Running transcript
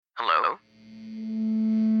Hello?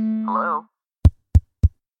 Hello?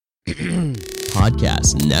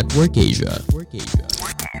 Podcast Network Asia.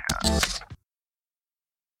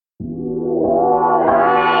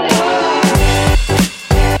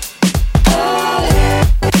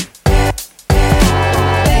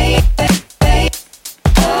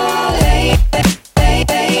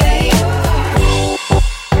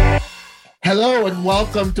 Hello and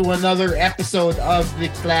welcome to another episode of the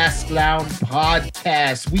Class Clown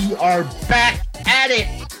Podcast. We are back at it.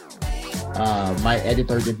 My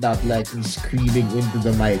editor did not like me screaming into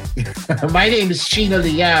the mic. My name is Sheena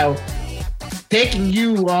Liao, taking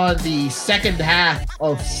you on the second half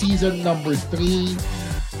of season number 3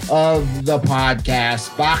 of the podcast.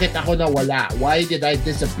 Bakit ako nawala? Why did I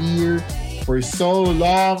disappear for so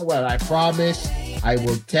long? Well, I promise I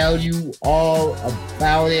will tell you all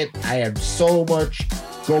about it. I have so much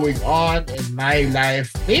going on in my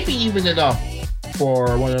life, maybe even enough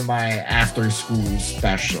for one of my after-school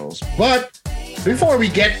specials. But before we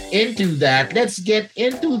get into that, let's get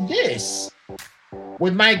into this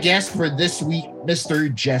with my guest for this week,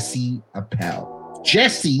 Mr. Jesse Appell.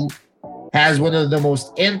 Jesse has one of the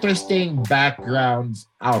most interesting backgrounds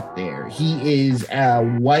out there. He is a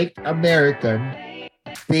white American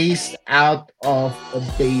based out of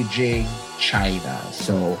Beijing, China.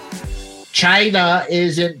 So China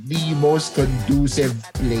isn't the most conducive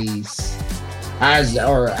place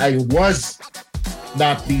I was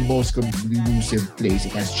not the most conducive place.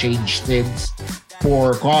 It has changed things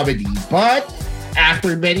for comedy. But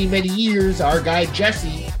after many, many years, our guy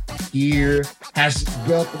Jesse here has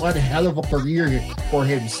built one hell of a career for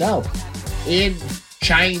himself in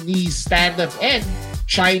Chinese stand-up and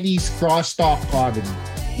Chinese crosstalk comedy.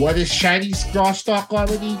 What is Chinese crosstalk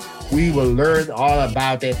comedy? We will learn all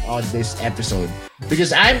about it on this episode.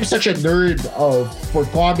 Because I'm such a nerd for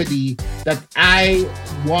comedy that I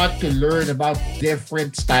want to learn about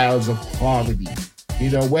different styles of comedy.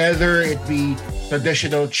 You know, whether it be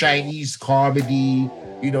traditional Chinese comedy,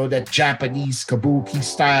 you know, that Japanese kabuki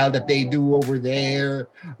style that they do over there,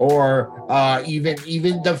 or even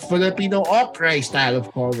the Filipino okray style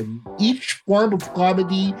of comedy. Each form of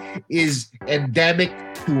comedy is endemic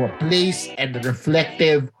to a place and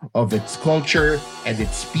reflective of its culture and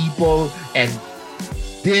its people. And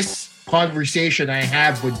this conversation I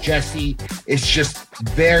have with Jesse is just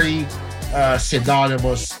very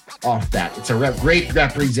synonymous of that. It's a great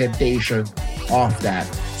representation of that.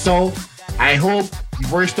 So I hope,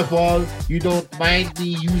 first of all, you don't mind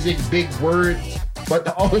me using big words, but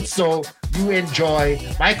also you enjoy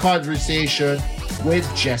my conversation with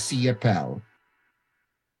Jesse Appell.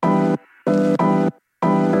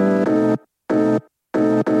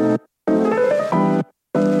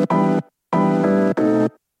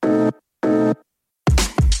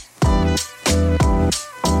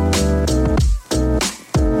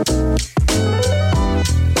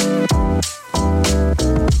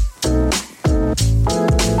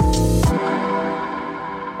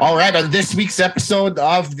 All right, on this week's episode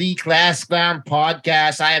of the Class Clown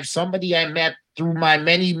Podcast, I have somebody I met through my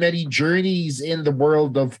many, many journeys in the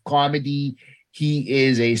world of comedy. He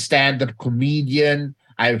is a stand-up comedian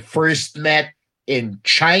I first met in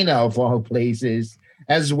China, of all places,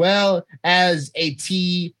 as well as a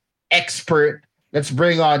tea expert. Let's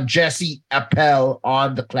bring on Jesse Appell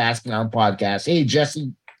on the Class Clown Podcast. Hey,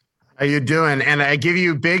 Jesse. How you doing? And I give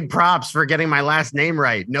you big props for getting my last name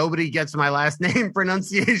right. Nobody gets my last name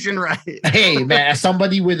pronunciation right. Hey, man, as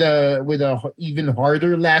somebody with a even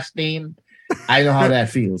harder last name, I know how that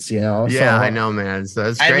feels, you know? Yeah, so, I know, man. So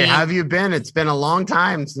that's great. How have you been? It's been a long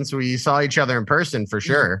time since we saw each other in person, for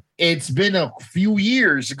sure. It's been a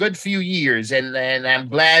good few years. And I'm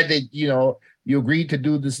glad that, you know, you agreed to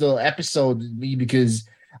do this little episode with me, because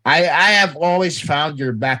I have always found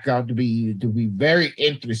your background to be very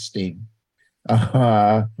interesting. It's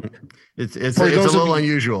a little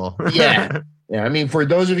unusual. Yeah. I mean, for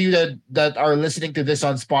those of you that are listening to this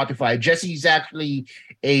on Spotify, Jesse's actually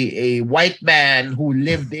a white man who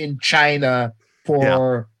lived in China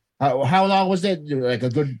for how long was that? Like a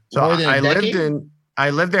good more than a decade? I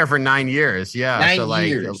lived there for 9 years. Yeah, 9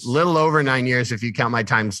 years. A little over 9 years if you count my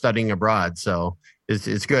time studying abroad. So.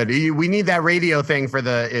 It's good. We need that radio thing for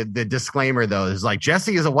the disclaimer, though. It's like,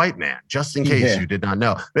 Jesse is a white man, just in case you did not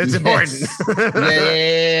know. It's important.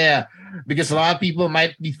 Yeah. Because a lot of people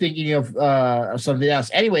might be thinking of something else.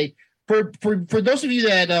 Anyway, for those of you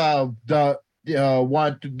that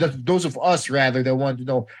those of us rather that want to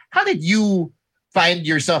know, how did you find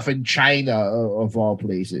yourself in China, of all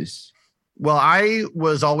places? Well, I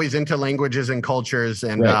was always into languages and cultures.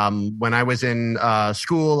 And when I was in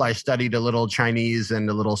school, I studied a little Chinese and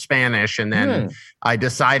a little Spanish. And then I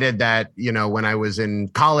decided that, when I was in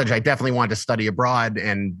college, I definitely wanted to study abroad,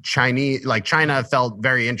 and China felt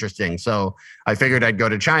very interesting. So I figured I'd go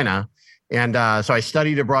to China. And so I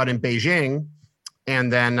studied abroad in Beijing.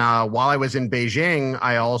 And then while I was in Beijing,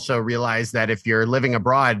 I also realized that if you're living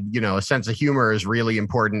abroad, a sense of humor is really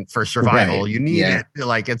important for survival. You need it.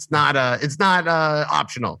 Like it's not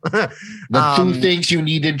optional. The two things you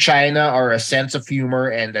need in China are a sense of humor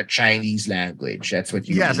and a Chinese language. That's what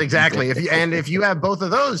you need. Yes, exactly. If you have both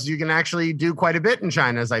of those, you can actually do quite a bit in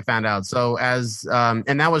China, as I found out. So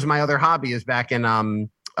and that was my other hobby is back in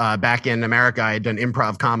America. I had done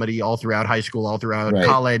improv comedy all throughout high school, all throughout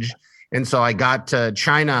college. And so I got to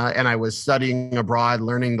China and I was studying abroad,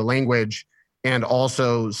 learning the language, and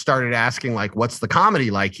also started asking, like, what's the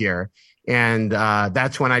comedy like here? And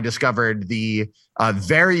that's when I discovered the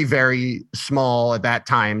very, very small at that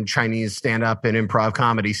time Chinese stand-up and improv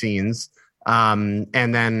comedy scenes. And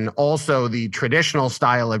then also the traditional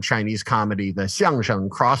style of Chinese comedy, the xiangsheng,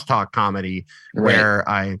 crosstalk comedy, where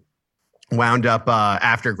I wound up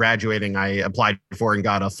after graduating, I applied for and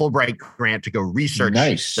got a Fulbright grant to go research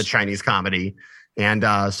the Chinese comedy. And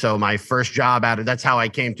so my first job that's how I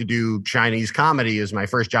came to do Chinese comedy. Is my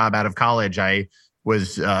first job out of college. I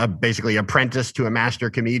was basically apprenticed to a master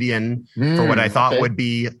comedian for what I thought would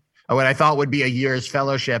be a year's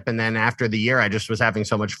fellowship. And then after the year, I just was having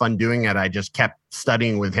so much fun doing it. I just kept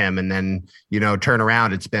studying with him. And then, turn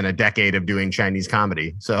around, it's been a decade of doing Chinese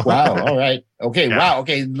comedy. So wow. All right. Okay. Yeah. Wow.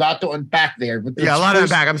 Okay. A lot to unpack there. But a lot to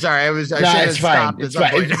unpack. I'm sorry. It's fine. It's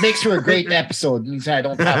fine. It makes for a great episode. Means I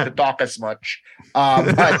don't have to talk as much.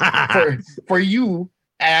 But for you,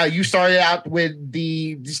 you started out with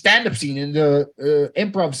the stand-up scene and the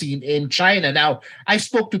improv scene in China. Now, I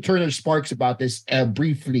spoke to Turner Sparks about this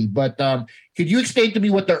briefly, but could you explain to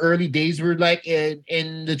me what the early days were like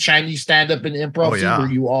in the Chinese stand-up and improv scene?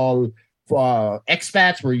 Were you all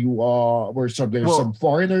expats? Were there some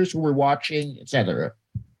foreigners who were watching, etc.?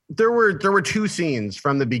 There were two scenes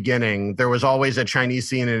from the beginning. There was always a Chinese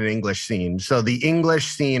scene and an English scene. So the English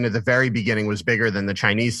scene at the very beginning was bigger than the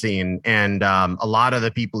Chinese scene. And a lot of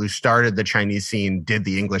the people who started the Chinese scene did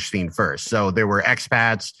the English scene first. So there were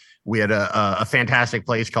expats. We had a fantastic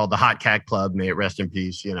place called the Hot Cat Club. May it rest in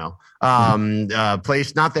peace,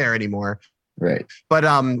 place not there anymore. Right. But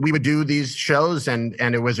we would do these shows and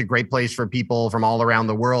it was a great place for people from all around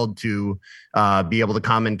the world to be able to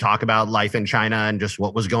come and talk about life in China and just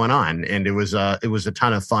what was going on. And it was a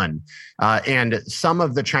ton of fun. And some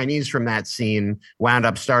of the Chinese from that scene wound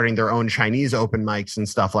up starting their own Chinese open mics and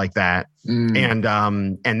stuff like that. And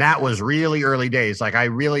that was really early days. Like I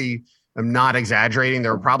really am not exaggerating.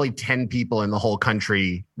 There were probably 10 people in the whole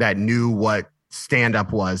country that knew what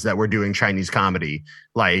stand-up was that were doing Chinese comedy.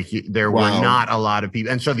 Like there were not a lot of people.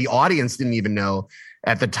 And so the audience didn't even know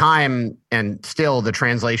at the time. And still the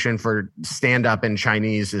translation for stand-up in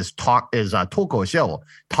Chinese is talk show,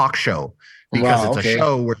 because it's a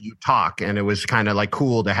show where you talk. And it was kind of like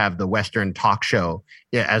cool to have the Western talk show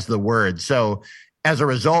as the word. So as a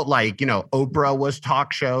result, Oprah was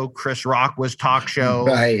talk show, Chris Rock was talk show,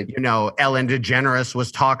 right? Ellen DeGeneres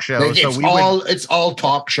was talk show. It's all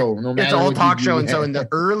talk show. No matter it's all talk show. And so in the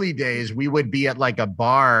early days, we would be at like a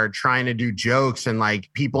bar trying to do jokes, and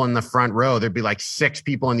like people in the front row, there'd be like 6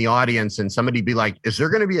 people in the audience, and somebody'd be like, "Is there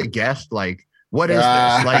going to be a guest? Like, what is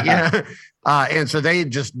this?" Like, and so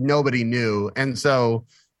nobody knew, and so.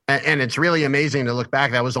 And it's really amazing to look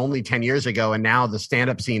back. That was only 10 years ago. And now the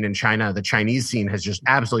stand-up scene in China, the Chinese scene has just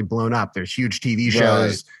absolutely blown up. There's huge TV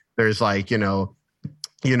shows. Right. There's like,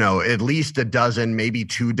 at least a dozen, maybe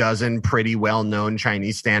 24 pretty well-known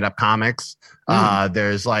Chinese stand-up comics.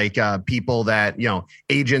 There's like people that,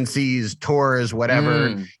 agencies, tours,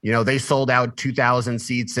 whatever, they sold out 2,000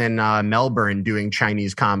 seats in Melbourne doing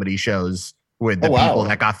Chinese comedy shows with the people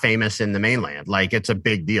that got famous in the mainland. Like it's a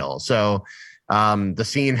big deal. So the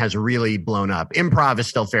scene has really blown up. Improv is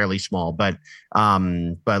still fairly small, but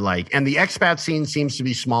and the expat scene seems to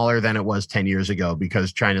be smaller than it was 10 years ago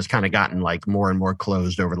because China's kind of gotten like more and more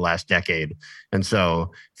closed over the last decade. And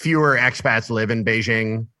so fewer expats live in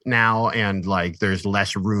Beijing now, and like there's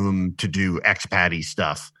less room to do expat-y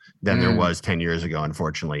stuff than there was 10 years ago,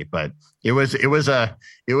 unfortunately. But it was a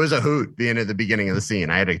hoot being at the beginning of the scene.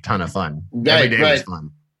 I had a ton of fun. Every day was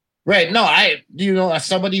fun. Right. No, as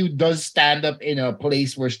somebody who does stand up in a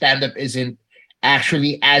place where stand up isn't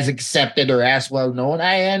actually as accepted or as well known.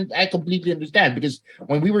 I completely understand, because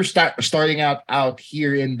when we were starting out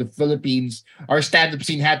here in the Philippines, our stand-up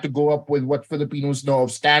scene had to go up with what Filipinos know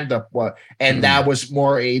of stand-up, and that was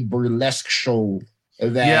more a burlesque show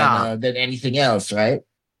than anything else, right?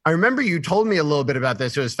 I remember you told me a little bit about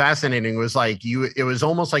this. It was fascinating. It was like it was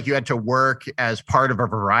almost like you had to work as part of a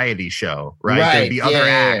variety show, right? There'd be other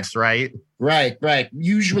acts, right? Right.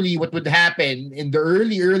 Usually what would happen in the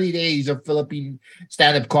early days of Philippine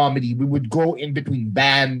stand-up comedy, we would go in between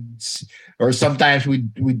bands, or sometimes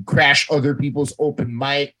we'd crash other people's open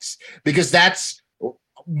mics, because that's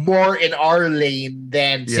more in our lane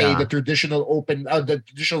than say the traditional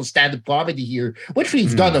stand-up comedy here, which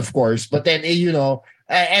we've done, of course. But then,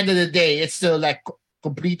 end of the day, it's still like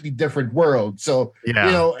completely different world. So,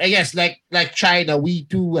 I guess like China, we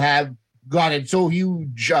too have gotten so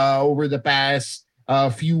huge over the past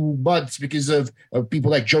few months because of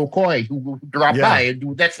people like Joe Coy who drop by and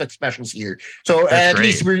do Netflix specials here. So at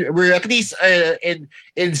least we're at least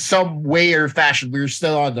in some way or fashion, we're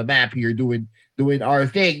still on the map here doing our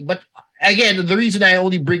thing. But again, the reason I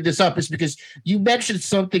only bring this up is because you mentioned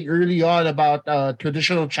something early on about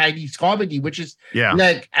traditional Chinese comedy, which is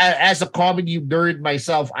like, as a comedy nerd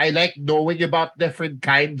myself, I like knowing about different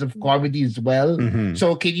kinds of comedy as well.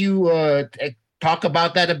 So can you talk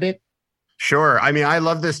about that a bit? Sure. I mean, I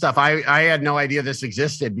love this stuff. I had no idea this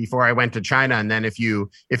existed before I went to China. And then if you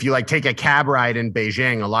like take a cab ride in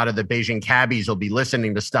Beijing, a lot of the Beijing cabbies will be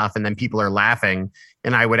listening to stuff, and then people are laughing.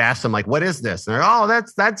 And I would ask them, like, what is this? And they're, oh,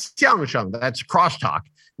 that's xiangsheng. That's crosstalk.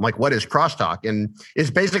 I'm like, what is crosstalk? And it's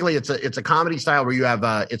basically, it's a comedy style where you have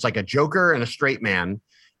it's like a joker and a straight man.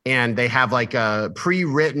 And they have like a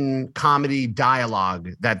pre-written comedy dialogue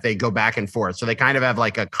that they go back and forth. So they kind of have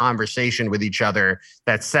like a conversation with each other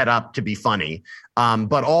that's set up to be funny.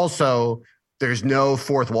 But also there's no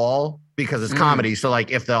fourth wall because it's comedy. So like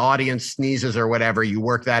if the audience sneezes or whatever, you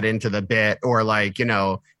work that into the bit. Or like,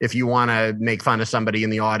 if you want to make fun of somebody in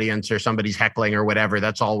the audience or somebody's heckling or whatever,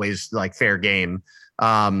 that's always like fair game.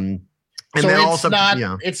 And so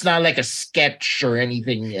it's not like a sketch or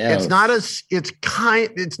anything else.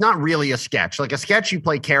 It's not really a sketch. Like a sketch, you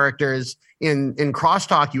play characters. In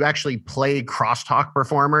crosstalk, you actually play crosstalk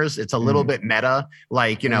performers. It's a little bit meta.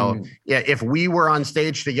 Like, if we were on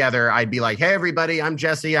stage together, I'd be like, hey, everybody, I'm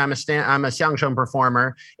Jesse. I'm a xiangsheng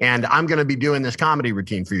performer, and I'm going to be doing this comedy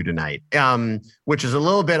routine for you tonight, which is a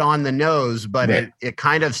little bit on the nose, but it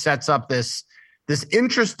kind of sets up this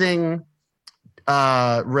interesting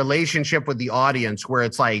relationship with the audience, where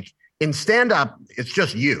it's like in stand-up, it's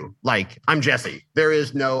just you. Like, I'm Jesse. There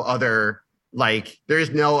is no other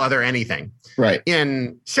anything. Right.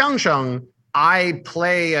 In xiangsheng, I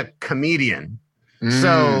play a comedian.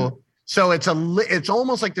 So it's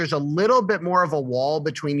almost like there's a little bit more of a wall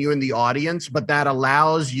between you and the audience, but that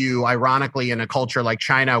allows you, ironically, in a culture like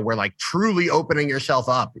China, where like truly opening yourself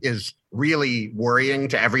up is really worrying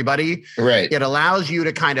to everybody. Right. It allows you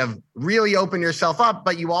to kind of really open yourself up,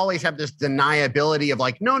 but you always have this deniability of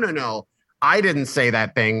like, no, I didn't say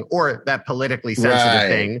that thing or that politically sensitive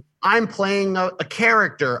thing. I'm playing a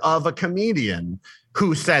character of a comedian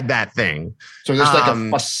who said that thing. So there's like a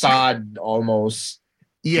facade almost.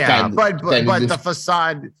 Yeah, but the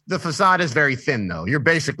facade is very thin though. You're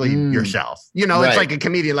basically yourself. It's like a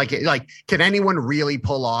comedian. Like can anyone really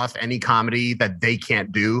pull off any comedy that they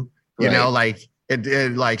can't do? So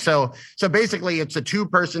basically it's a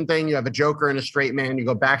two-person thing. You have a joker and a straight man. You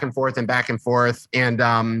go back and forth, and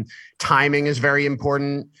timing is very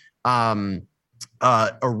important. They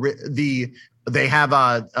have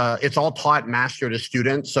it's all taught master to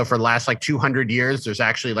students. So for the last like 200 years, there's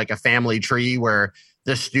actually like a family tree where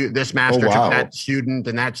this master took that student,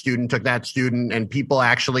 and that student took that student, and people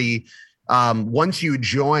actually, once you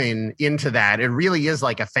join into that, it really is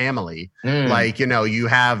like a family. Like, you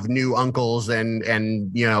have new uncles and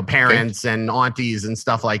parents and aunties and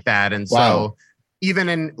stuff like that. And so even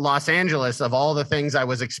in Los Angeles, of all the things I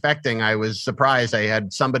was expecting, I was surprised. I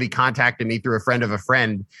had somebody contacted me through a friend of a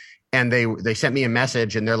friend, and they sent me a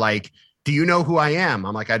message, and they're like, do you know who I am?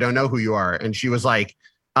 I'm like, I don't know who you are. And she was like,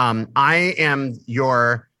 I am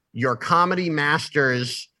your comedy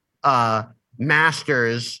master's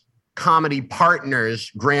comedy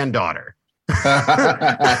partner's granddaughter.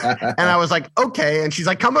 And I was like, okay. And she's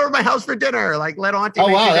like, come over to my house for dinner. Like, let auntie. Oh,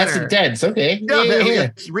 wow. That's intense. Okay. Yeah.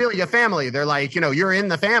 It's really a family. They're like, you're in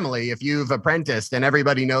the family if you've apprenticed, and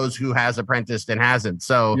everybody knows who has apprenticed and hasn't.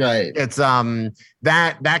 So it's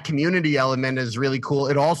that community element is really cool.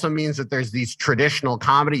 It also means that there's these traditional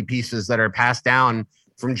comedy pieces that are passed down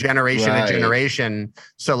from generation to generation.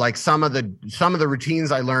 So like some of the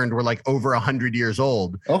routines I learned were like over 100 years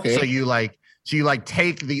old. Okay. So So you like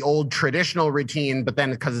take the old traditional routine, but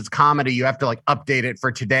then because it's comedy, you have to like update it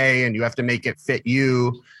for today and you have to make it fit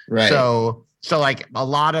you. Right. So like a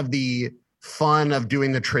lot of the fun of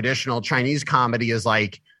doing the traditional Chinese comedy is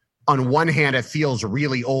like, on one hand, it feels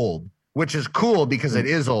really old, which is cool because it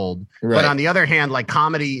is old. Right. But on the other hand, like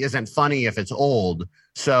comedy isn't funny if it's old.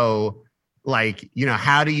 So like, you know,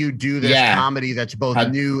 how do you do this comedy that's both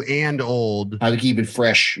new and old? How to keep it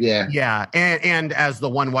fresh. Yeah. Yeah. And as the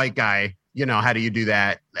one white guy, you know, how do you do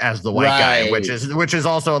that as the white guy, which is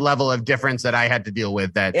also a level of difference that I had to deal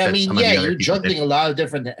with. That I mean, you're juggling a lot of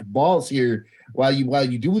different balls here while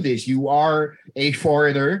you do this. You are a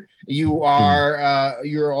foreigner. You are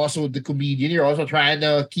you're also the comedian. You're also trying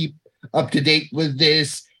to keep up to date with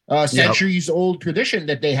this centuries old tradition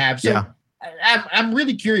that they have. So I'm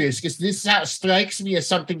really curious because this strikes me as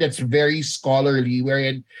something that's very scholarly,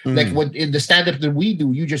 wherein like when in the stand-up that we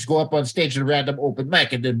do, you just go up on stage and random open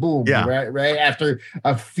mic and then boom, right after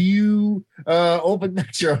a few open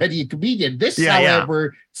mics, you're already a comedian. This,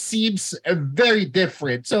 however, seems very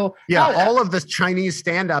different. So all of the Chinese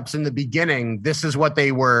stand-ups in the beginning, this is what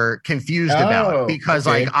they were confused about because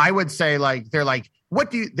like I would say like they're like,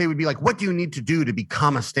 they would be like, what do you need to do to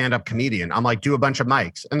become a stand-up comedian? I'm like, do a bunch of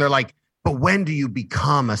mics. And they're like, but when do you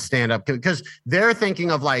become a stand-up? Because they're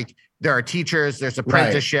thinking of like, there are teachers, there's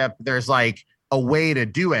apprenticeship, there's like a way to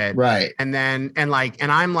do it. Right. And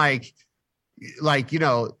I'm like, you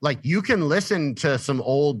know, like you can listen to some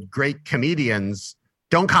old great comedians.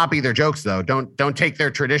 Don't copy their jokes though. Don't take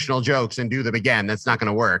their traditional jokes and do them again. That's not going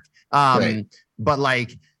to work. But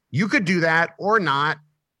like you could do that or not.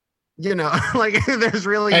 You know, like there's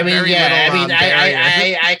really. I mean,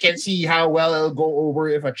 I can see how well it'll go over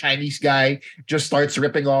if a Chinese guy just starts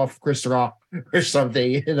ripping off Chris Rock or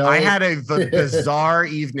something. You know, I had a bizarre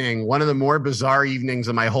evening. One of the more bizarre evenings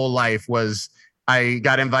of my whole life was I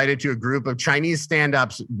got invited to a group of Chinese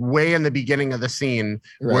stand-ups way in the beginning of the scene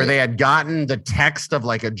where they had gotten the text of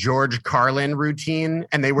like a George Carlin routine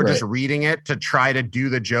and they were just reading it to try to do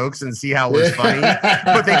the jokes and see how it was funny,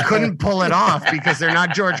 but they couldn't pull it off because they're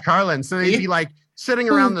not George Carlin. So they'd be like sitting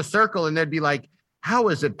around the circle and they'd be like, how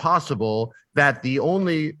is it possible that the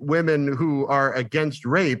only women who are against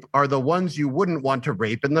rape are the ones you wouldn't want to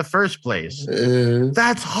rape in the first place?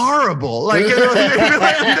 That's horrible. Like, you know, they're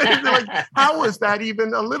like, how is that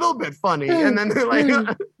even a little bit funny? And then they're like,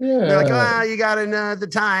 you got to know the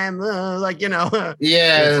time. Like, you know.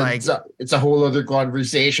 Yeah, it's like, it's a whole other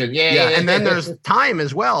conversation. And then there's time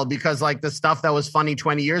as well, because like the stuff that was funny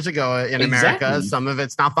 20 years ago in America, some of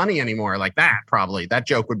it's not funny anymore. Like that, probably. That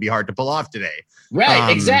joke would be hard to pull off today.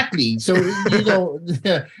 Right, exactly. So, you know,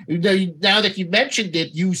 now that you mentioned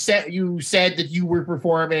it, you said that you were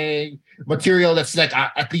performing material that's like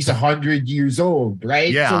at least 100 years old,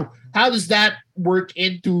 right? Yeah. So how does that work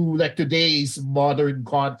into like today's modern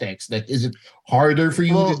context? Like, is it harder for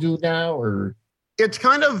you to do now, or? It's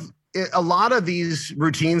kind of a lot of these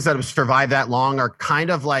routines that have survived that long are kind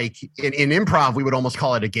of like in improv, we would almost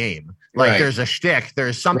call it a game. Like there's a shtick,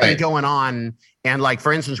 there's something going on. And like,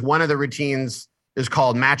 for instance, one of the routines is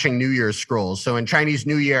called matching New Year's scrolls. So in Chinese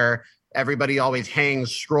New Year, everybody always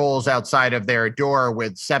hangs scrolls outside of their door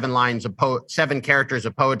with 7 characters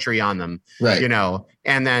of poetry on them, you know,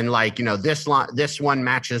 and then like, you know, this one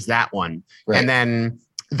matches that one. And then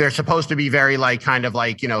they're supposed to be very like kind of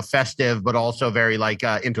like, you know, festive, but also very like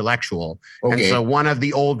intellectual. And so one of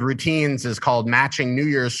the old routines is called matching New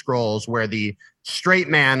Year's scrolls, where the straight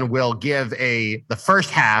man will give the first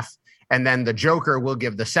half and then the joker will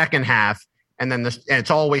give the second half. And then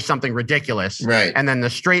it's always something ridiculous. Right. And then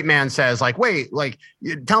the straight man says like, wait, like,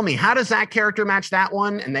 tell me, how does that character match that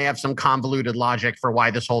one? And they have some convoluted logic for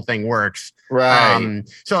why this whole thing works. Right.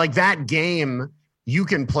 So like that game, you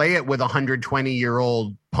can play it with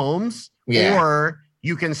 120-year-old poems, or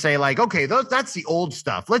you can say like, okay, that's the old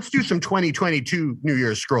stuff. Let's do some 2022 New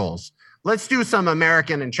Year's scrolls. Let's do some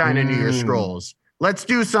American and China New Year's scrolls. Let's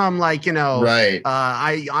do some like, you know,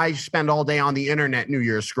 I spend all day on the internet New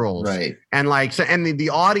Year's scrolls. Right. And like, so, and the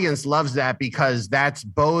audience loves that because that's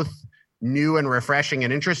both new and refreshing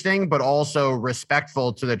and interesting, but also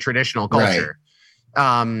respectful to the traditional culture.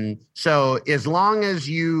 So as long as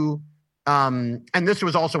you, and this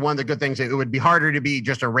was also one of the good things, it would be harder to be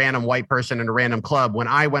just a random white person in a random club. When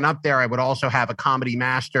I went up there, I would also have a comedy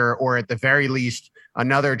master, or at the very least,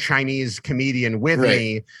 another Chinese comedian with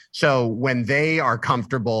me. So when they are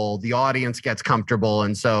comfortable, the audience gets comfortable.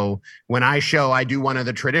 And so when I do one of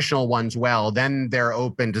the traditional ones well, then they're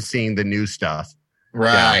open to seeing the new stuff.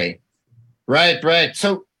 Right.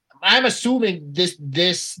 So I'm assuming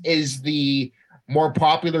this is the more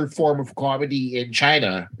popular form of comedy in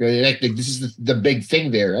China. Like this is the big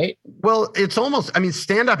thing there, right? Well, it's almost, I mean,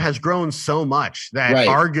 stand-up has grown so much that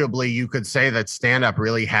arguably you could say that stand-up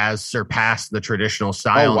really has surpassed the traditional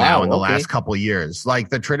style now in the last couple of years. Like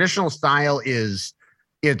the traditional style is,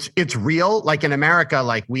 it's real. Like in America,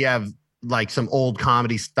 like we have like some old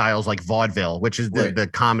comedy styles like vaudeville, which is the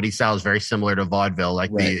comedy style is very similar to vaudeville,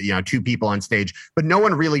 like the, two people on stage, but no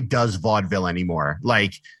one really does vaudeville anymore.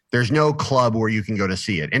 Like there's no club where you can go to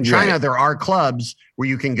see it. In China, there are clubs where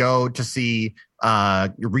you can go to see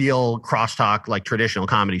real crosstalk, like traditional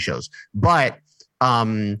comedy shows. But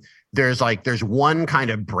there's one kind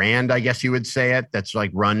of brand, I guess you would say it, that's like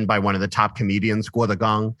run by one of the top comedians, Guo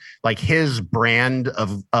Degang. Like his brand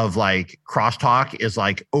of like crosstalk is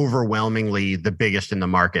like overwhelmingly the biggest in the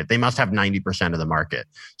market. They must have 90% of the market.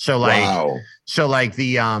 So like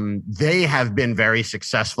they have been very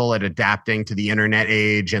successful at adapting to the internet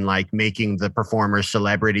age and like making the performers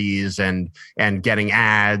celebrities and getting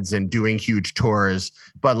ads and doing huge tours.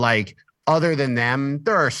 But like, other than them,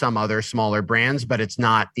 there are some other smaller brands, but it's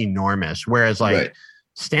not enormous. Whereas like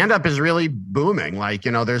stand-up is really booming. Like,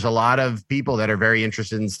 there's a lot of people that are very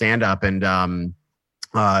interested in stand-up. And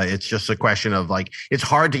it's just a question of like, it's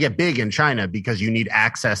hard to get big in China because you need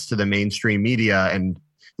access to the mainstream media. And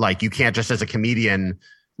like, you can't just as a comedian,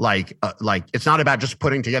 like it's not about just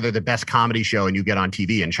putting together the best comedy show and you get on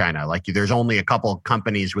TV in China. Like there's only a couple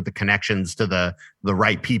companies with the connections to the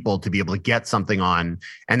right people to be able to get something on.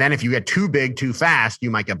 And then if you get too big, too fast, you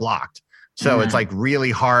might get blocked. So it's like really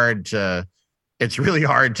hard to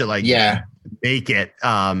like make it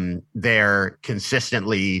there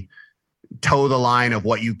consistently, toe the line of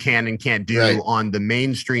what you can and can't do on the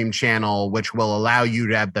mainstream channel, which will allow you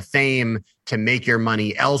to have the fame to make your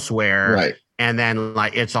money elsewhere. Right. And then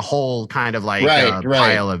like it's a whole kind of like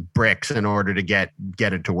pile of bricks in order to get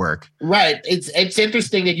it to work. Right. It's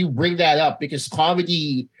interesting that you bring that up because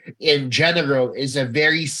comedy in general is a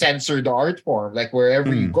very censored art form, like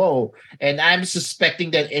wherever you go. And I'm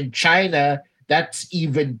suspecting that in China, that's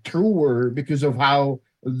even truer because of how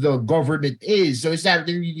the government is. So is that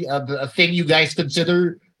really a thing you guys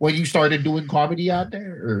consider when you started doing comedy out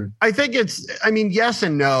there? Or? I think yes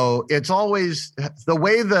and no. It's always the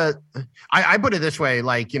way I put it this way,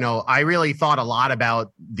 like, I really thought a lot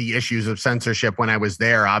about the issues of censorship when I was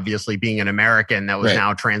there, obviously being an American that was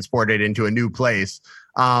now transported into a new place.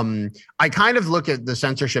 I kind of look at the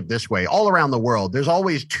censorship this way. All around the world, there's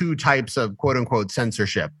always two types of quote unquote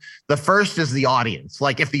censorship. The first is the audience.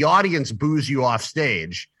 Like if the audience boos you off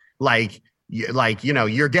stage,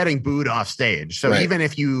 you're getting booed off stage. So even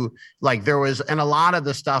if you there was, and a lot of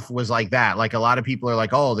the stuff was like that, like a lot of people are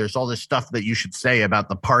like, oh, there's all this stuff that you should say about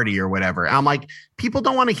the party or whatever. And I'm like, people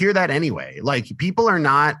don't want to hear that anyway. Like people are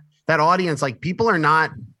not that audience. Like people are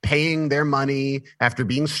not paying their money after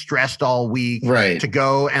being stressed all week to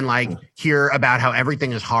go and like hear about how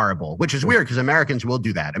everything is horrible, which is weird because Americans will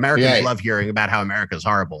do that. Americans love hearing about how America is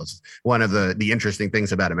horrible. It's one of the interesting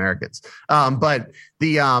things about Americans.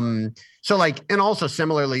 So like, and also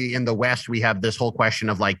similarly in the West, we have this whole question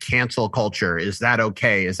of like cancel culture. Is that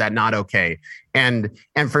okay? Is that not okay? And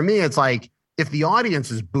for me, it's like, if the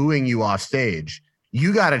audience is booing you off stage,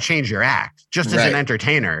 you got to change your act just as an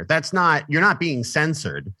entertainer. You're not being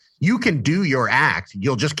censored. You can do your act.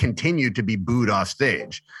 You'll just continue to be booed off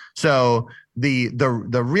stage. So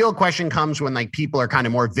the real question comes when like people are kind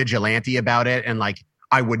of more vigilante about it. And like,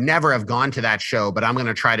 I would never have gone to that show, but I'm going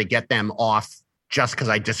to try to get them off just because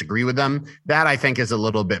I disagree with them. That I think is a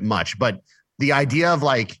little bit much. But the idea of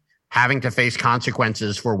like having to face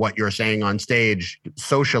consequences for what you're saying on stage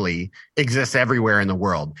socially exists everywhere in the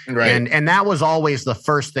world. Right. And that was always the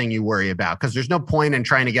first thing you worry about, because there's no point in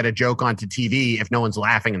trying to get a joke onto TV if no one's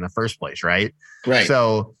laughing in the first place. Right. Right.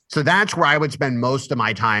 So that's where I would spend most of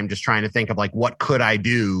my time just trying to think of like, what could I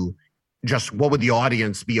do? Just what would the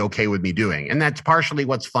audience be okay with me doing? And that's partially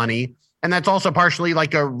what's funny. And that's also partially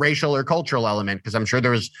like a racial or cultural element, because I'm sure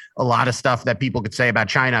there was a lot of stuff that people could say about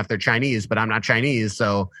China if they're Chinese, but I'm not Chinese,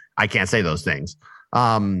 so I can't say those things.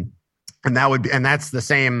 And that's the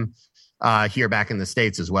same here back in the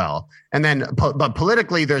States as well. And then, but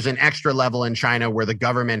politically, there's an extra level in China where the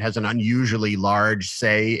government has an unusually large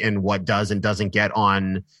say in what does and doesn't get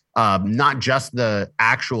on not just the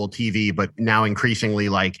actual TV, but now increasingly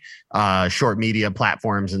like short media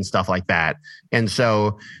platforms and stuff like that. And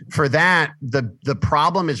so for that, the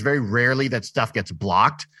problem is very rarely that stuff gets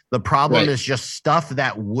blocked. The problem is just stuff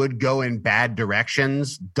that would go in bad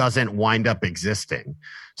directions doesn't wind up existing.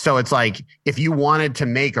 So it's like, if you wanted to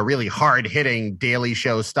make a really hard hitting Daily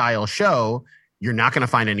Show style show, you're not going to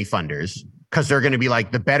find any funders. because they're going to be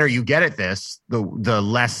like, the better you get at this, the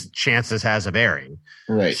less chances has of airing.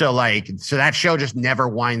 Right. So that show just never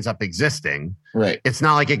winds up existing. Right. It's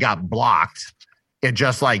not like it got blocked. It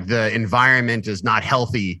just like the environment is not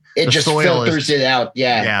healthy. It just filters it out.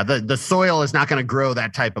 Yeah. Yeah. The soil is not going to grow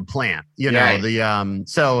that type of plant, you know, Right.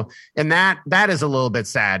 So, and that is a little bit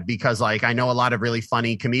sad because like, I know a lot of really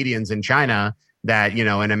funny comedians in China that, you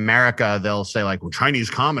know, in America, they'll say like, well, Chinese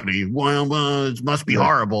comedy, well, it must be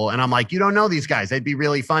horrible. And I'm like, you don't know these guys. They'd be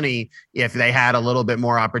really funny if they had a little bit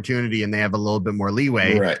more opportunity and they have a little bit more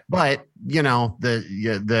leeway. Right. But, you know, the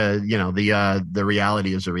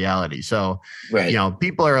reality is a reality. So, right. You know,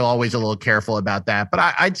 people are always a little careful about that.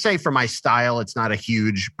 But I'd say for my style, it's not a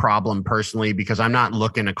huge problem personally, because I'm not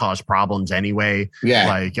looking to cause problems anyway. Yeah.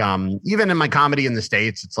 Like, even in my comedy in the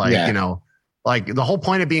States, it's like, you know, like the whole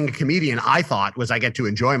point of being a comedian, I thought, was I get to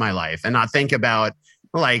enjoy my life and not think about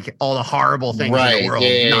like all the horrible things in the world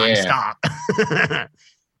nonstop.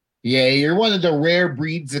 Yeah, you're one of the rare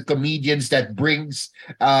breeds of comedians that brings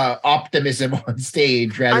optimism on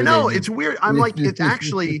stage. I know, it's weird. I'm like,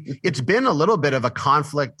 it's been a little bit of a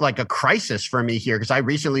conflict, like a crisis for me here, because I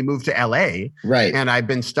recently moved to LA. Right. And I've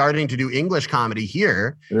been starting to do English comedy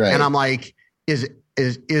here. Right. And I'm like,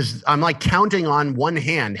 I'm like counting on one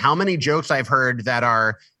hand how many jokes I've heard that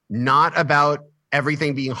are not about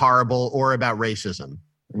everything being horrible or about racism.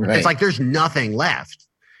 Right. It's like there's nothing left.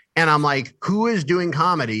 And I'm like, who is doing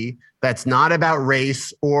comedy that's not about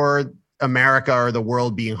race or America or the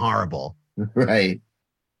world being horrible? Right.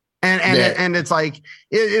 And it's like,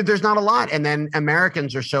 there's not a lot. And then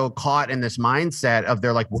Americans are so caught in this mindset of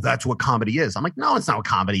they're like, well, that's what comedy is. I'm like, no, it's not what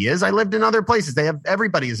comedy is. I lived in other places.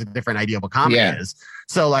 Everybody has a different idea of what comedy is.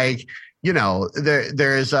 So like, you know,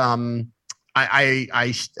 there's, I'm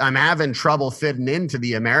having trouble fitting into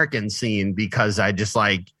the American scene because I just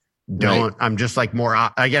like, I'm just like more,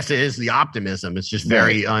 I guess it is the optimism. It's just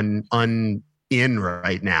very in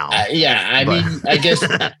right now. I mean, I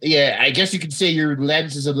guess you could say your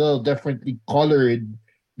lens is a little differently colored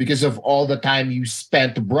because of all the time you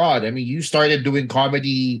spent abroad. I mean, you started doing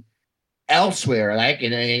comedy elsewhere, like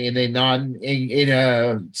in a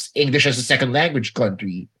English as a second language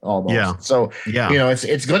country almost. Yeah. So you know,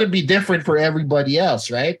 it's going to be different for everybody else,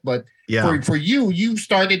 right? But for you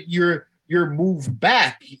started your move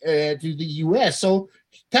back to the US. So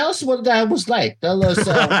tell us what that was like. Tell us.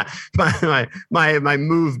 My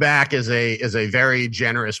move back is a very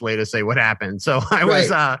generous way to say what happened. So I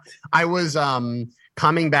was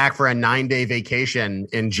coming back for a 9-day vacation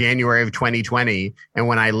in January of 2020. And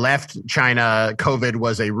when I left China, COVID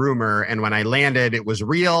was a rumor. And when I landed, it was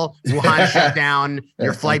real. Wuhan shut down.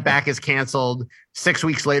 Your flight back is canceled. 6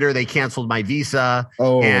 weeks later, they canceled my visa.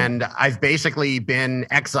 And I've basically been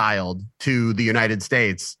exiled to the United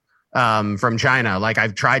States from China. Like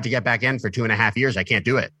I've tried to get back in for 2.5 years. I can't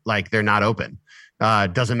do it. Like they're not open.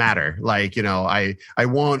 Doesn't matter. Like, you know, I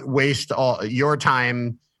won't waste all your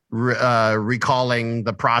time recalling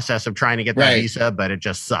the process of trying to get that visa, but it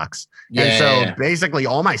just sucks. And so basically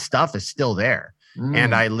all my stuff is still there.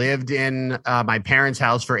 And I lived in my parents'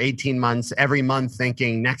 house for 18 months, every month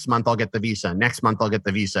thinking next month I'll get the visa. Next month I'll get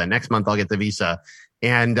the visa. Next month I'll get the visa.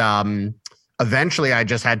 And eventually I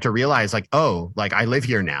just had to realize like, oh, like I live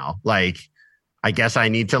here now. Like, I guess I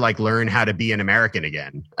need to like learn how to be an American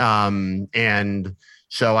again. And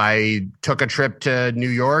so I took a trip to New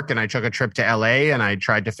York and I took a trip to LA and I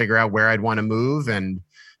tried to figure out where I'd want to move. And,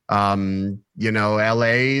 you know,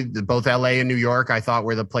 both LA and New York, I thought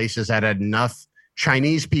were the places that had enough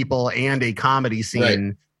Chinese people and a comedy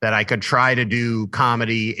scene that I could try to do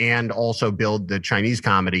comedy and also build the Chinese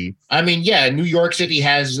comedy. I mean, New York City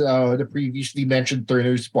has the previously mentioned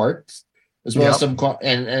Turner Sparks, as well as some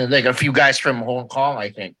and like a few guys from Hong Kong, I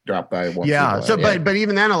think, dropped by once. But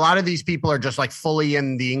even then, a lot of these people are just like fully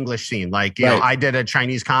in the English scene. Like, you know, I did a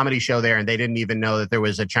Chinese comedy show there, and they didn't even know that there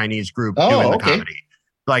was a Chinese group doing the comedy.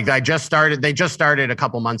 Like they just started a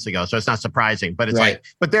couple months ago, so it's not surprising. But it's like,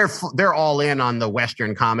 but they're all in on the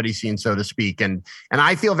Western comedy scene, so to speak. And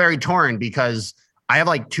I feel very torn because I have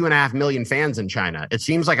like 2.5 million fans in China. It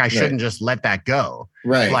seems like I shouldn't just let that go.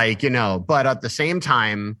 Right. Like, you know, but at the same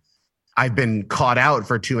time, I've been caught out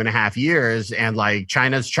for 2.5 years, and like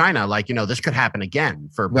China's China, like, you know, this could happen again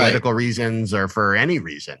for political reasons or for any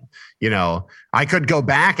reason. You know, I could go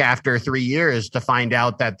back after 3 years to find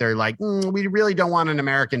out that they're like, we really don't want an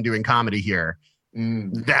American doing comedy here.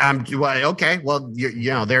 Okay, well,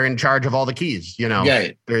 you know, they're in charge of all the keys, you know,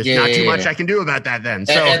 there's not too much I can do about that then.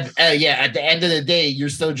 So at the end of the day, you're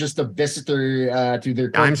still just a visitor to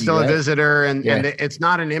their country. I'm still a visitor, and it's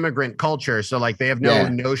not an immigrant culture. So like they have no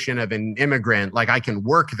notion of an immigrant. Like I can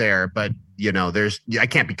work there, but I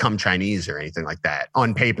can't become Chinese or anything like that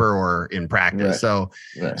on paper or in practice.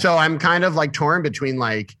 Right. So I'm kind of like torn between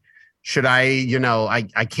like, should I,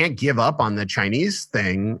 I can't give up on the Chinese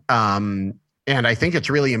thing. And I think it's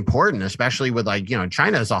really important, especially with like,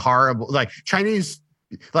 China is a horrible, like China is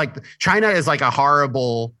like a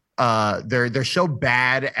horrible, they're so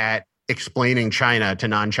bad at explaining China to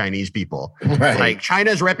non-Chinese people. Right. Like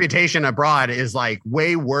China's reputation abroad is like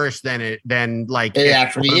way worse than it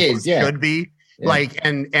actually is. Yeah. Should be. Yeah. Like,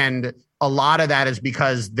 and a lot of that is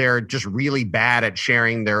because they're just really bad at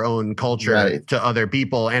sharing their own culture to other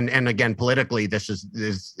people. And again, politically,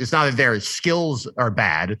 it's not that their skills are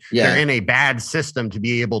bad. Yeah. They're in a bad system to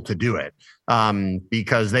be able to do it.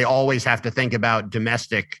 Because they always have to think about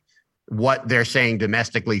what they're saying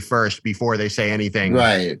domestically first before they say anything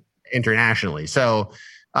internationally. So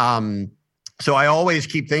I always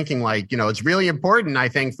keep thinking like, it's really important, I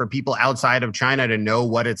think, for people outside of China to know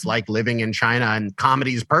what it's like living in China, and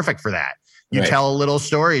comedy is perfect for that. You tell little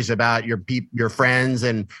stories about your friends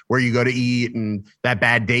and where you go to eat and that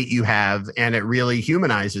bad date you have, and it really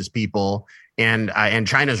humanizes people. And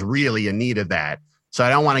China's really in need of that. So I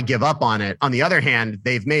don't want to give up on it. On the other hand,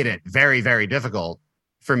 they've made it very, very difficult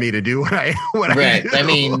for me to do what I do. I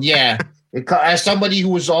mean, yeah. As somebody who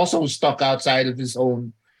was also stuck outside of his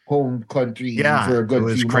own home country for a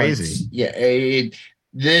good few months. Yeah,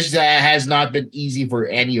 this has not been easy for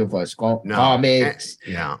any of us. Comics,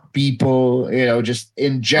 people, just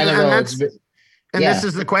in general. And this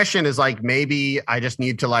is the question, is like, maybe I just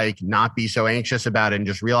need to like not be so anxious about it and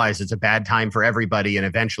just realize it's a bad time for everybody, and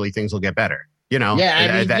eventually things will get better.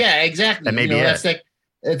 Exactly. That may be it.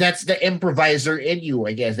 That's the improviser in you,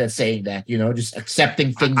 I guess, that's saying that, just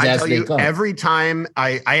accepting things as they come. Every time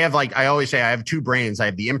I always say I have two brains. I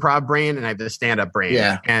have the improv brain and I have the stand-up brain.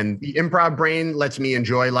 Yeah. And the improv brain lets me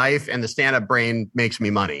enjoy life, and the stand-up brain makes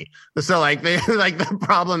me money. So like the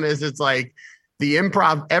problem is, it's like the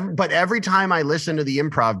improv, but every time I listen to the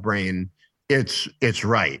improv brain, it's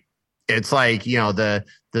right. It's like,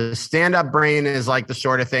 the stand-up brain is like the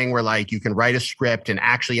sort of thing where like you can write a script and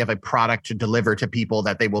actually have a product to deliver to people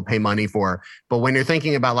that they will pay money for. But when you're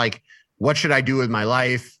thinking about like, what should I do with my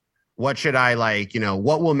life? What should I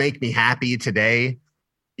what will make me happy today?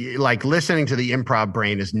 Like, listening to the improv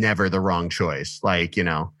brain is never the wrong choice. Like,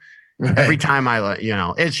 every time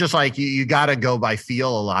it's just like you got to go by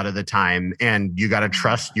feel a lot of the time, and you got to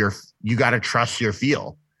trust your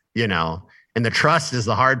feel, and the trust is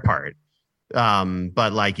the hard part.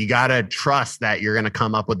 But like, you got to trust that you're going to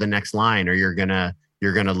come up with the next line, or you're going to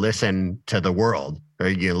listen to the world, or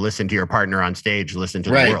you listen to your partner on stage, listen to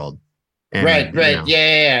the world. And,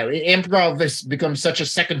 Yeah. Improv has become such a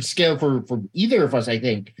second skill for either of us, I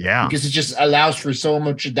think. Yeah. Because it just allows for so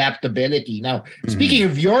much adaptability. Now, speaking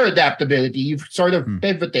of your adaptability, you've sort of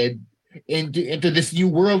pivoted into this new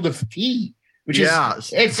world of tea. Which is,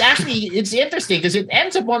 it's interesting because it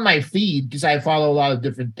ends up on my feed, because I follow a lot of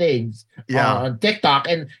different things on TikTok,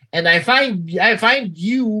 and I find a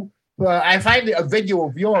video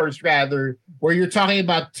of yours rather where you're talking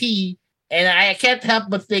about tea, and I can't help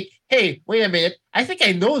but think, hey, wait a minute, I think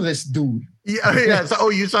I know this dude. Yeah. So,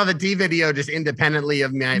 you saw the tea video just independently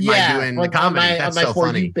of me doing the comedy. That's on my so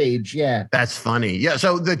funny. Page. Yeah, that's funny. Yeah.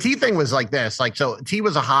 So the tea thing was like this. Like, so tea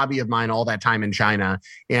was a hobby of mine all that time in China,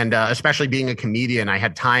 and especially being a comedian, I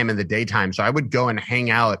had time in the daytime, so I would go and hang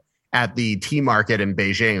out at the tea market in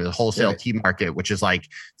Beijing, the wholesale tea market, which is like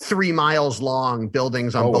 3 miles long,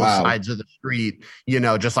 buildings on both sides of the street.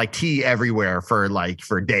 Just like tea everywhere for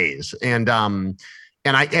days, and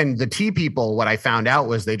the tea people, what I found out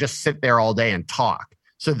was they just sit there all day and talk.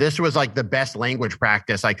 So this was like the best language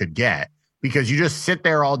practice I could get, because you just sit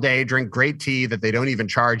there all day, drink great tea that they don't even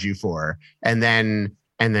charge you for, and then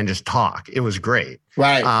just talk. It was great.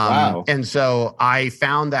 Right. Wow. And so I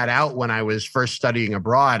found that out when I was first studying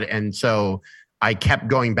abroad. And so I kept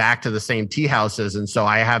going back to the same tea houses. And so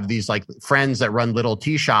I have these like friends that run little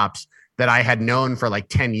tea shops that I had known for like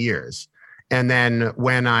 10 years. And then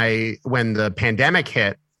when the pandemic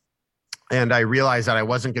hit and I realized that I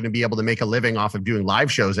wasn't going to be able to make a living off of doing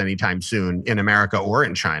live shows anytime soon in America or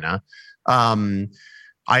in China,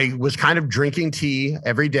 I was kind of drinking tea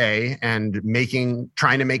every day and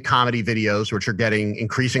trying to make comedy videos, which are getting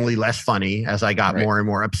increasingly less funny as I got more and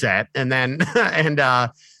more upset. And then,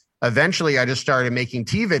 eventually I just started making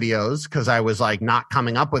tea videos because I was like not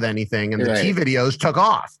coming up with anything, and the tea videos took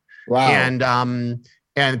off. Wow.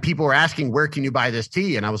 And people were asking, where can you buy this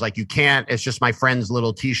tea? And I was like, you can't. It's just my friend's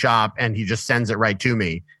little tea shop, and he just sends it right to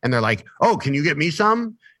me. And they're like, oh, can you get me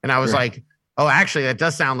some? And I was like, oh, actually, that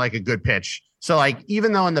does sound like a good pitch. So like,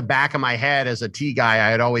 even though in the back of my head as a tea guy,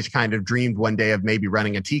 I had always kind of dreamed one day of maybe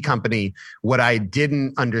running a tea company, what I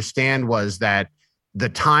didn't understand was that the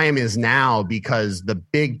time is now, because the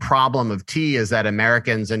big problem of tea is that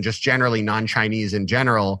Americans, and just generally non-Chinese in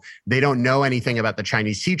general, they don't know anything about the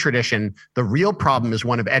Chinese tea tradition. The real problem is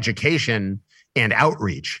one of education and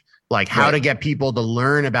outreach, like how to get people to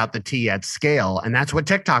learn about the tea at scale. And that's what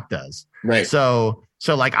TikTok does. Right. So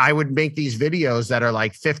like I would make these videos that are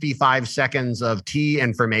like 55 seconds of tea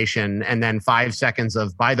information and then 5 seconds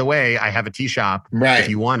of, by the way, I have a tea shop if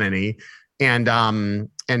you want any. And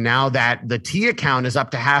now that the tea account is up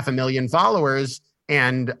to 500,000 followers,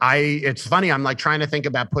 and it's funny, I'm like trying to think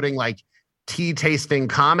about putting like tea tasting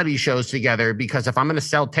comedy shows together, because if I'm going to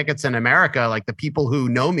sell tickets in America, like the people who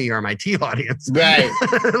know me are my tea audience. Right.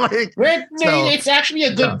 Like, it's actually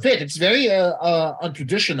a good fit. It's very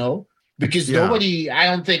untraditional. Because nobody, I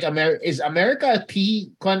don't think is America a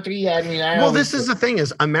tea country? I mean, this is the thing: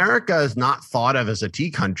 is America is not thought of as a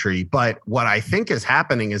tea country. But what I think is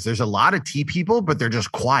happening is there's a lot of tea people, but they're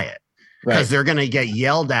just quiet because they're going to get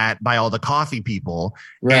yelled at by all the coffee people.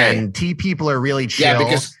 Right. And tea people are really chill.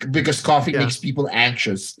 Yeah, because coffee makes people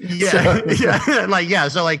anxious. Yeah,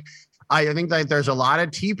 So like, I think that there's a lot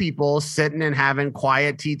of tea people sitting and having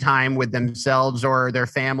quiet tea time with themselves or their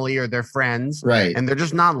family or their friends. Right. And they're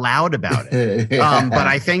just not loud about it. But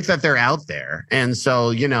I think that they're out there. And so,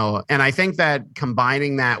 and I think that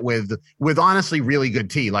combining that with honestly really good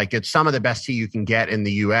tea, like it's some of the best tea you can get in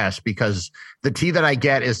the US, because the tea that I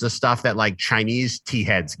get is the stuff that like Chinese tea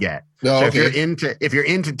heads get. So if you're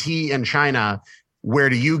into tea in China, where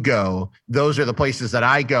do you go? Those are the places that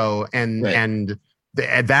I go. And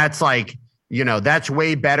that's like, that's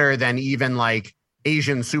way better than even like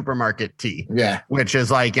Asian supermarket tea. Yeah. Which is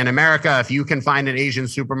like in America, if you can find an Asian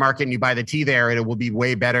supermarket and you buy the tea there, it will be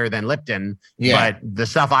way better than Lipton. Yeah. But the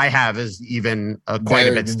stuff I have is even quite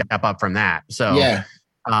a bit step up from that. So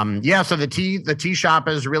so the tea shop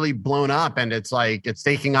is really blown up, and it's like it's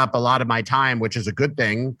taking up a lot of my time, which is a good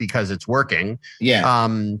thing because it's working. Yeah.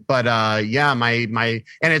 My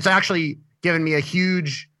and it's actually given me a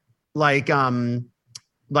huge like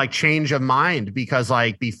change of mind, because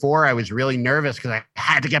like before I was really nervous because I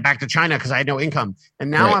had to get back to China because I had no income. And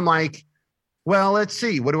now I'm like, well, let's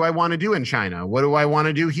see. What do I want to do in China? What do I want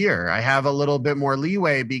to do here? I have a little bit more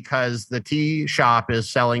leeway because the tea shop is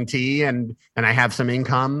selling tea and I have some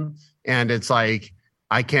income, and it's like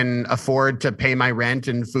I can afford to pay my rent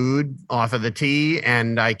and food off of the tea,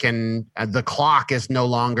 and the clock is no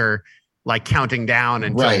longer like counting down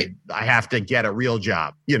until I have to get a real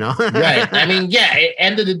job, Right. I mean,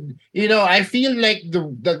 I feel like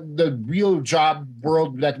the real job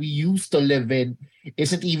world that we used to live in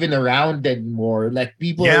isn't even around anymore. Like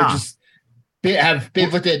people are just have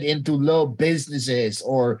pivoted into little businesses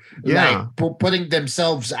or like putting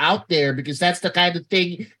themselves out there, because that's the kind of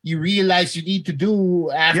thing you realize you need to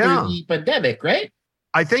do after the pandemic, right?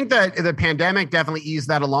 I think that the pandemic definitely eased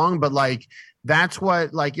that along, but like, that's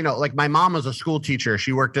what, like, like my mom was a school teacher.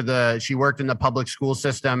 She worked in the public school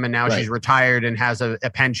system, and now she's retired and has a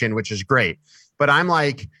pension, which is great. But I'm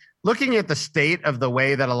like looking at the state of the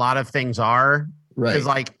way that a lot of things are, is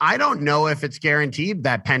like, I don't know if it's guaranteed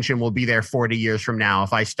that pension will be there 40 years from now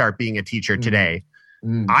if I start being a teacher today.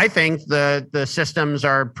 I think the systems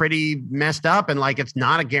are pretty messed up, and like it's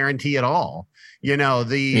not a guarantee at all.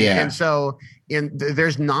 And so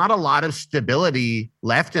there's not a lot of stability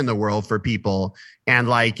left in the world for people. And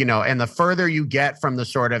like, and the further you get from the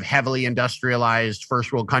sort of heavily industrialized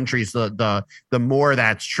first world countries, the more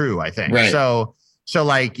that's true, I think. Right. So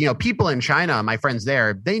like, people in China, my friends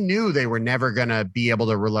there, they knew they were never going to be able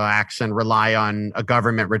to relax and rely on a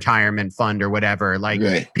government retirement fund or whatever.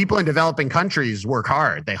 Like people in developing countries work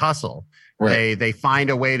hard, they hustle. They find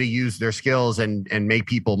a way to use their skills and make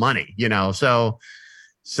people money,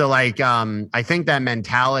 So like, I think that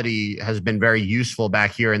mentality has been very useful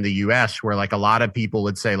back here in the US, where like a lot of people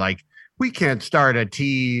would say like, we can't start a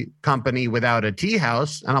tea company without a tea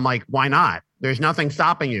house. And I'm like, why not? There's nothing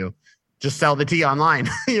stopping you. Just sell the tea online,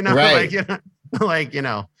 Yeah.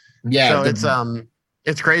 So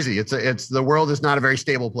it's crazy. It's the world is not a very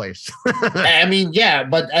stable place. I mean,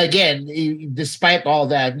 but again, despite all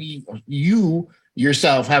that, you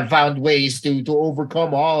yourself have found ways to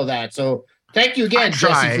overcome all of that. So thank you again,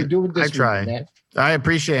 Jesse, for doing this. I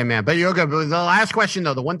appreciate it, man. But Yoga, the last question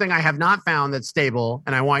though, the one thing I have not found that's stable,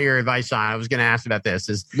 and I want your advice on, I was going to ask about this,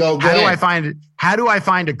 is how do I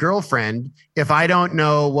find a girlfriend if I don't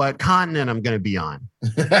know what continent I'm going to be on?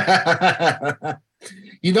 I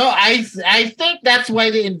think that's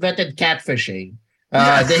why they invented catfishing.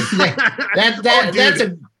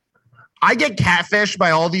 I get catfished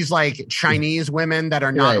by all these like Chinese women that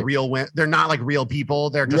are not real women. They're not like real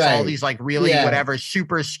people. They're just all these like really whatever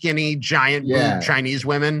super skinny giant boob Chinese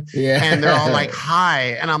women. Yeah. And they're all like,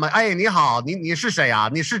 hi. And I'm like, hey, 你好, 你是谁啊?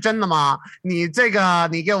 你是真的吗? 你这个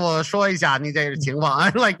你给我说一下你这个情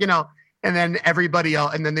况. Like, you know, and then everybody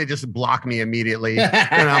else, and then they just block me immediately.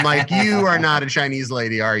 And I'm like, you are not a Chinese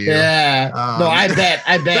lady, are you? Yeah. No, I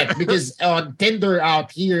bet. Because on Tinder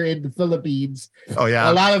out here in the Philippines,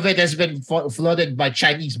 a lot of it has been flooded by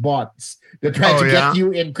Chinese bots. They're trying to get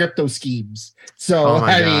you in crypto schemes. So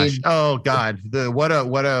I mean, oh God, what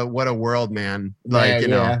a world, man. Like, you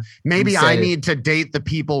know, maybe I need to date the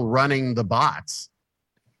people running the bots.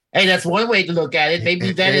 Hey, that's one way to look at it.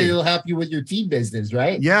 Maybe then it'll help you with your tea business,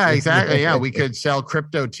 right? Yeah, exactly. Yeah, we could sell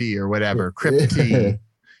crypto tea or whatever. Crypt tea.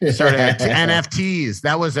 Sort of NFTs.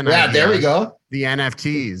 That was an idea. There we go. The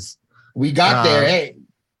NFTs. We got there. Hey.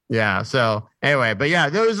 Yeah. So anyway, but yeah,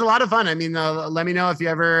 there was a lot of fun. I mean, let me know if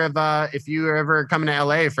you're ever coming to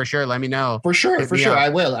LA for sure. Let me know. For sure. I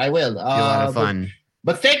will. Be a lot of fun.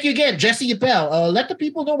 But thank you again, Jesse Appell. Let the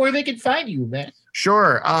people know where they can find you, man.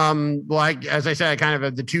 Sure. Well, as I said, I kind of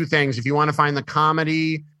have the two things. If you want to find the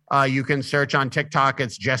comedy, you can search on TikTok.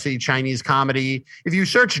 It's Jesse Chinese Comedy. If you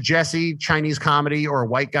search Jesse Chinese Comedy or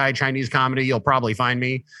White Guy Chinese Comedy, you'll probably find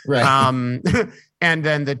me. Right. And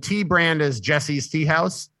then the tea brand is Jesse's Tea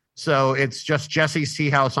House. So it's just Jesse's Tea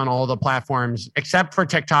House on all the platforms, except for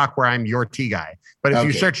TikTok, where I'm your tea guy. But if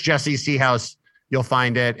you search Jesse's Tea House, you'll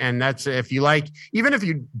find it. And that's, if you like, even if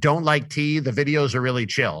you don't like tea, the videos are really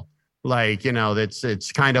chill. Like, you know,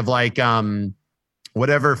 it's kind of like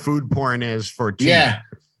whatever food porn is for tea. Yeah.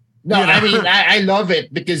 No, you know? I mean, I love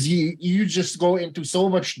it because you just go into so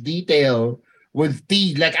much detail with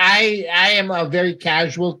tea. Like I am a very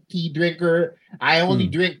casual tea drinker. I only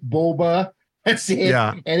drink boba. That's it.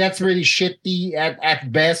 Yeah. And that's really shitty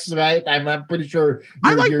at best, right? I'm pretty sure.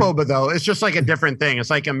 I like boba though. It's just like a different thing.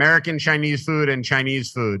 It's like American Chinese food and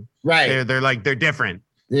Chinese food. Right. They're different.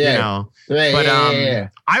 Yeah. You know. Right.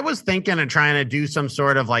 But I was thinking of trying to do some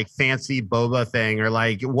sort of like fancy boba thing, or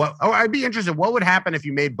like I'd be interested. What would happen if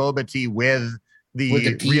you made boba tea with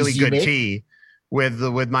the really good tea with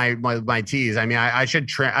my teas? I mean, I should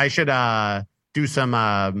do some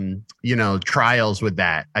trials with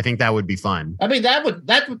that. I think that would be fun. I mean, that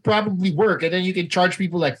would probably work, and then you can charge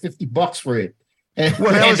people like $50 for it.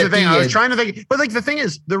 Well, that was the thing. I was trying to think, but like the thing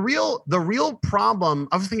is, the real problem.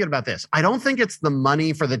 I was thinking about this. I don't think it's the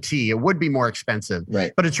money for the tea. It would be more expensive,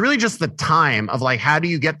 right? But it's really just the time of like, how do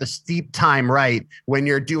you get the steep time right when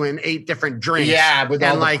you're doing 8 different drinks? Yeah, with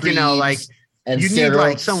all like the and you need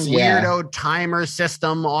like some weirdo timer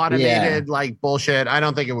system, automated like bullshit. I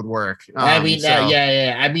don't think it would work. I mean,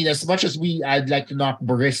 I mean, as much as I'd like to knock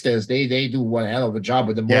baristas, they do one hell of a job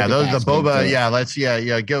with the the boba. Yeah, let's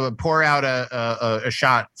go pour out a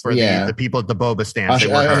shot for the people at the boba stands.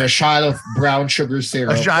 A shot of brown sugar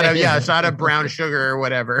syrup. A shot of brown sugar or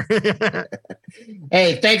whatever.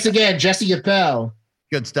 Hey, thanks again, Jesse Appell.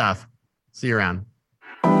 Good stuff. See you around.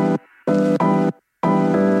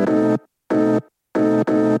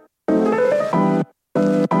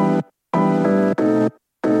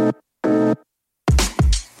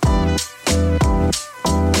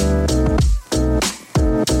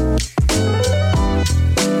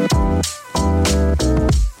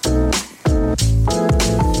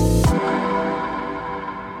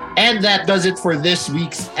 And that does it for this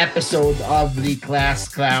week's episode of the Class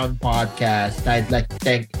Clown Podcast. I'd like to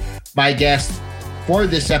thank my guest for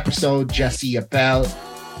this episode, Jesse Appell.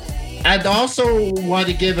 I'd also want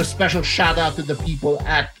to give a special shout out to the people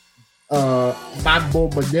at Mambo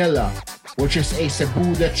Manila, which is a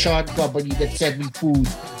Cebu lechon company that sent me food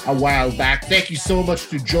a while back. Thank you so much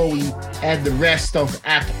to Joey and the rest of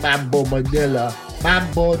at Mambo Manila.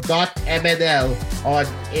 Mambo.mnl on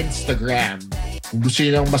Instagram. Kung gusto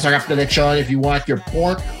nyo ng masarap na lechon, if you want your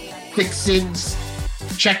pork fixings,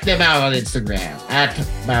 check them out on Instagram at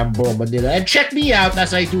Mambo Manila. And check me out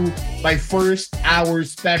as I do my first hour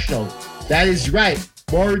special. That is right.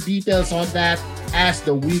 More details on that as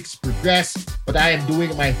the weeks progress. But I am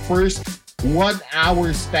doing my first 1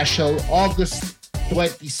 hour special, August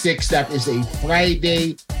 26th. That is a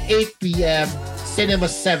Friday, 8 p.m.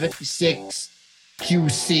 Cinema 76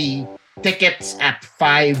 QC. Tickets at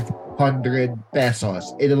 500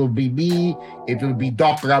 pesos. It'll be me. It will be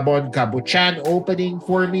Doc Ramon Cabuchan opening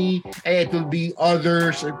for me. And it will be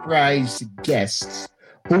other surprise guests.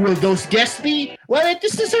 Who will those guests be? Well, it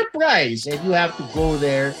is a surprise. And you have to go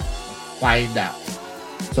there and find out.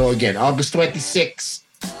 So again, August 26,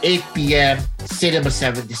 8 p.m. Cinema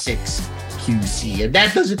 76 QC. And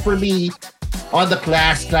that does it for me. on the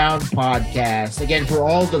Class Clown podcast. Again, for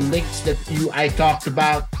all the links that I talked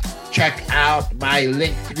about, check out my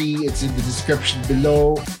link tree. It's in the description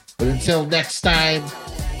below. But until next time,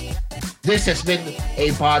 this has been a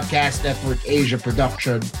Podcast Network Asia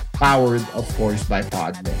production, powered, of course, by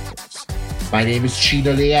Podmetrics. My name is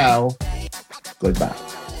Chino Leal.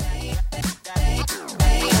 Goodbye.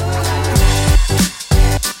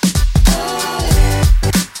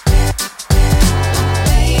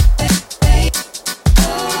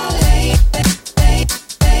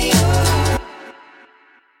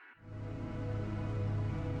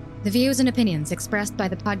 The views and opinions expressed by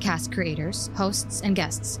the podcast creators, hosts, and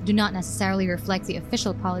guests do not necessarily reflect the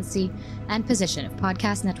official policy and position of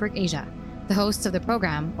Podcast Network Asia, the hosts of the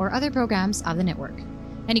program, or other programs of the network.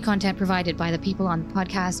 Any content provided by the people on the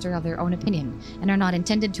podcast are of their own opinion and are not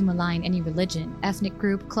intended to malign any religion, ethnic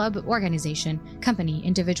group, club, organization, company,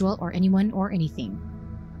 individual, or anyone or anything.